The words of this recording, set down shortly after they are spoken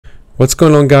What's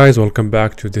going on, guys? Welcome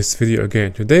back to this video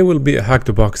again. Today will be a hack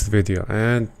the box video,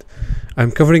 and I'm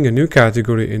covering a new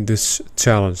category in this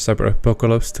challenge, Cyber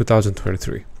Apocalypse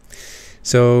 2023.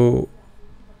 So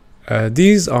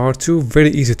these are two very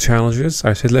easy challenges.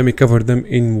 I said let me cover them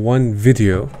in one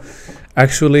video.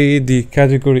 Actually, the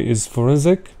category is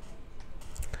forensic,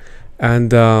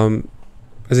 and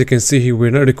as you can see here, we're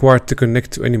not required to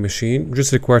connect to any machine. We're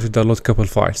just required to download a couple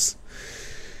files.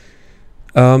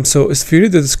 So if you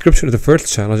read the description of the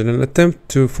first challenge, in an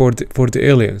attempt for the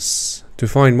aliens to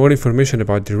find more information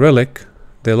about the relic,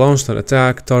 they launched an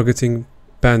attack targeting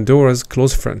Pandora's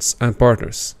close friends and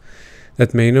partners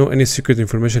that may know any secret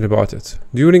information about it.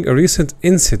 During a recent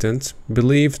incident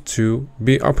believed to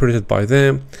be operated by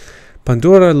them,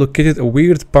 Pandora located a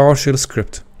weird Powershell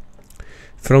script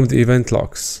from the event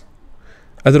logs,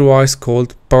 otherwise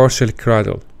called Powershell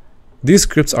Cradle. These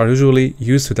scripts are usually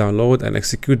used to download and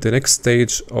execute the next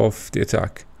stage of the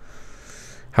attack.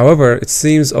 However, it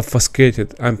seems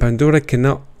obfuscated and Pandora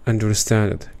cannot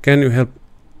understand it. Can you help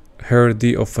her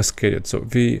de-obfuscate it? So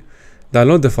we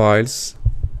download the files,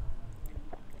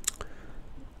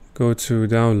 go to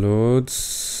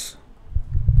downloads,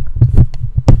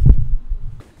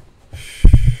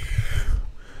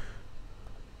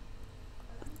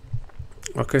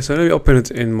 okay, so let me open it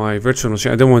in my virtual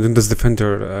machine. I don't want Windows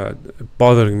Defender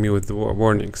bothering me with the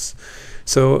warnings.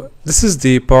 So this is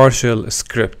the PowerShell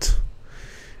script,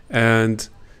 and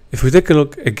if we take a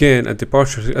look again at the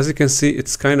PowerShell, as you can see,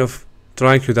 it's kind of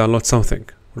trying to download something,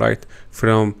 right,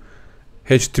 from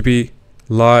HTTP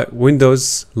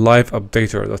Windows Live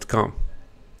Updater.com.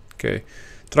 Okay,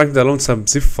 trying to download some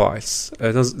zip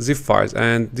files,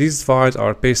 and these files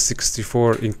are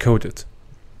base64 encoded.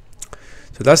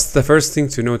 So that's the first thing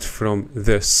to note from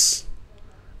this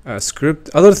script.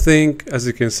 Other thing, as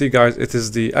you can see, guys, it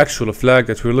is the actual flag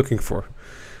that we're looking for.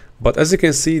 But as you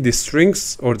can see, the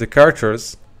strings or the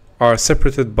characters are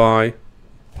separated by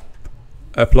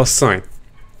a plus sign.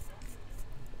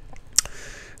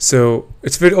 So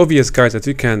it's very obvious, guys, that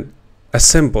you can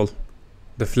assemble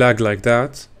the flag like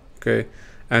that, okay,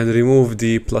 and remove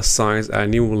the plus signs,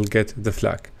 and you will get the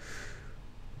flag.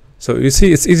 So you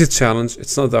see, it's easy challenge.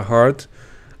 It's not that hard.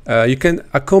 You can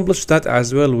accomplish that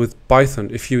as well with Python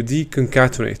if you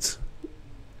deconcatenate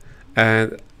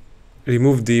and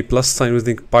remove the plus sign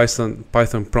using Python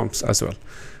prompts as well.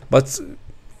 But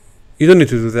you don't need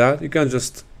to do that. You can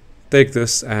just take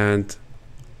this and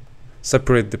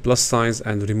separate the plus signs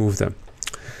and remove them.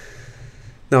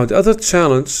 Now the other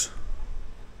challenge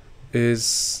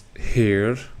is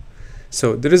here.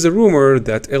 So there is a rumor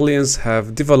that aliens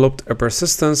have developed a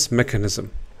persistence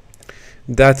mechanism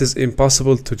that is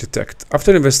impossible to detect.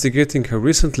 After investigating a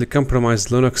recently compromised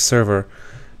Linux server,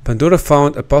 Pandora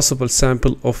found a possible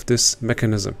sample of this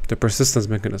mechanism, the persistence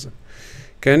mechanism.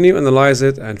 Can you analyze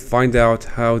it and find out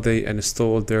how they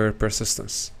installed their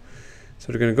persistence?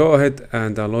 So we're going to go ahead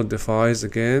and download the files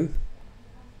again.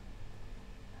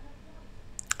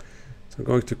 So I'm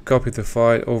going to copy the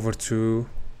file over to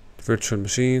the virtual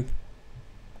machine.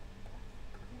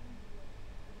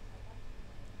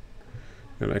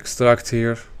 Gonna extract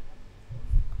here,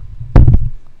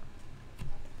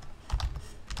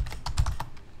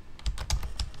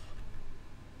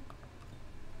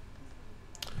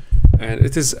 and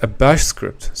it is a bash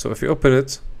script. So if you open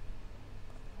it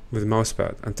with the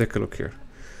mousepad and take a look here,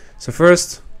 so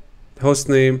first host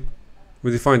name, we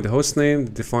define the host name,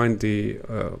 define the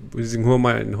using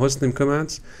whomI and hostname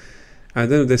commands,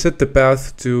 and then they set the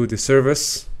path to the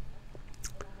service.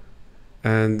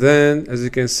 And then, as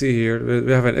you can see here,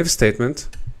 we have an if statement.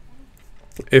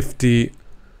 If the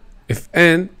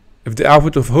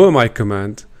output of whomI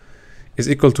command is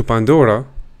equal to Pandora,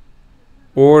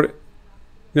 or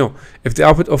no, if the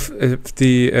output of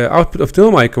the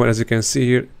whomI command, as you can see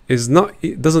here,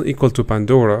 doesn't equal to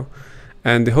Pandora,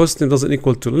 and the hostname doesn't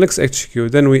equal to Linux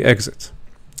HQ, then we exit.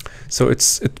 So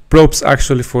it probes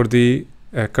actually for the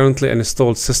currently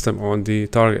installed system on the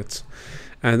target.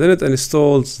 And then it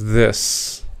installs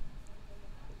this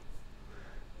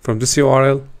from this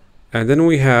URL, and then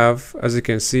we have, as you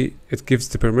can see, it gives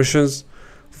the permissions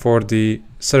for the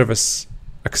service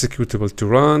executable to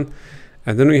run,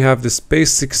 and then we have this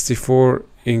base64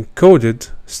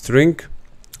 encoded string.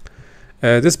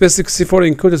 This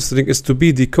base64 encoded string is to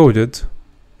be decoded,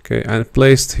 okay, and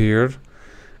placed here,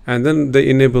 and then they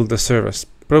enable the service.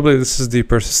 Probably this is the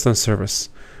persistent service.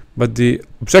 But the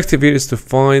objective here is to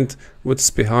find what's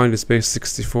behind this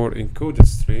base64 encoded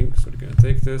string. So we're going to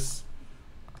take this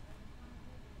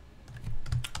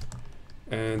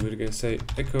and we're going to say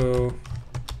echo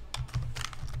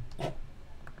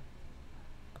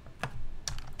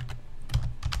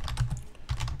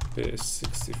is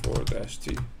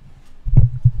 64-T.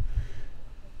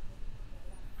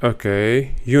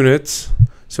 Okay, unit.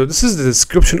 So this is the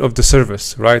description of the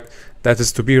service, right? That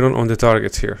is to be run on the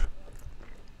target here.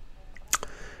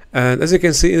 And as you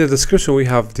can see in the description, we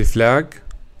have the flag,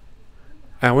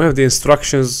 and we have the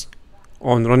instructions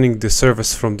on running the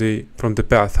service from the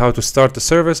path, how to start the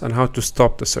service and how to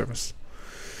stop the service.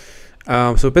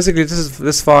 So basically,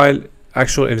 this file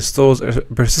actually installs a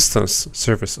persistence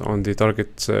service on the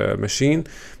target machine,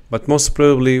 but most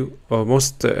probably, or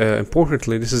most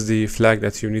importantly, this is the flag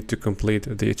that you need to complete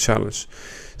the challenge.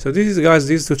 So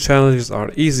these two challenges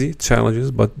are easy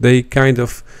challenges, but they kind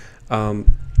of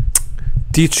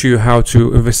teach you how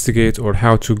to investigate or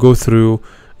how to go through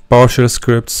Powershell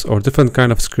scripts or different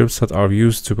kind of scripts that are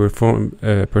used to perform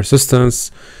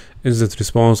persistence, incident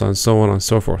response, and so on and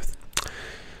so forth.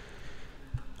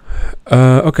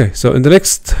 Okay, so in the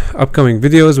next upcoming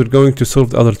videos, we're going to solve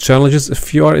the other challenges.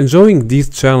 If you are enjoying these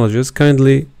challenges,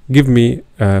 kindly give me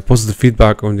positive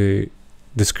feedback on the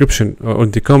description or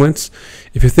on the comments.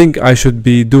 If you think I should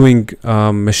be doing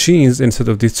machines instead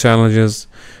of these challenges,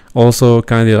 also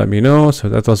kindly let me know. So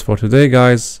that was for today,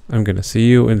 guys. I'm gonna see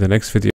you in the next video.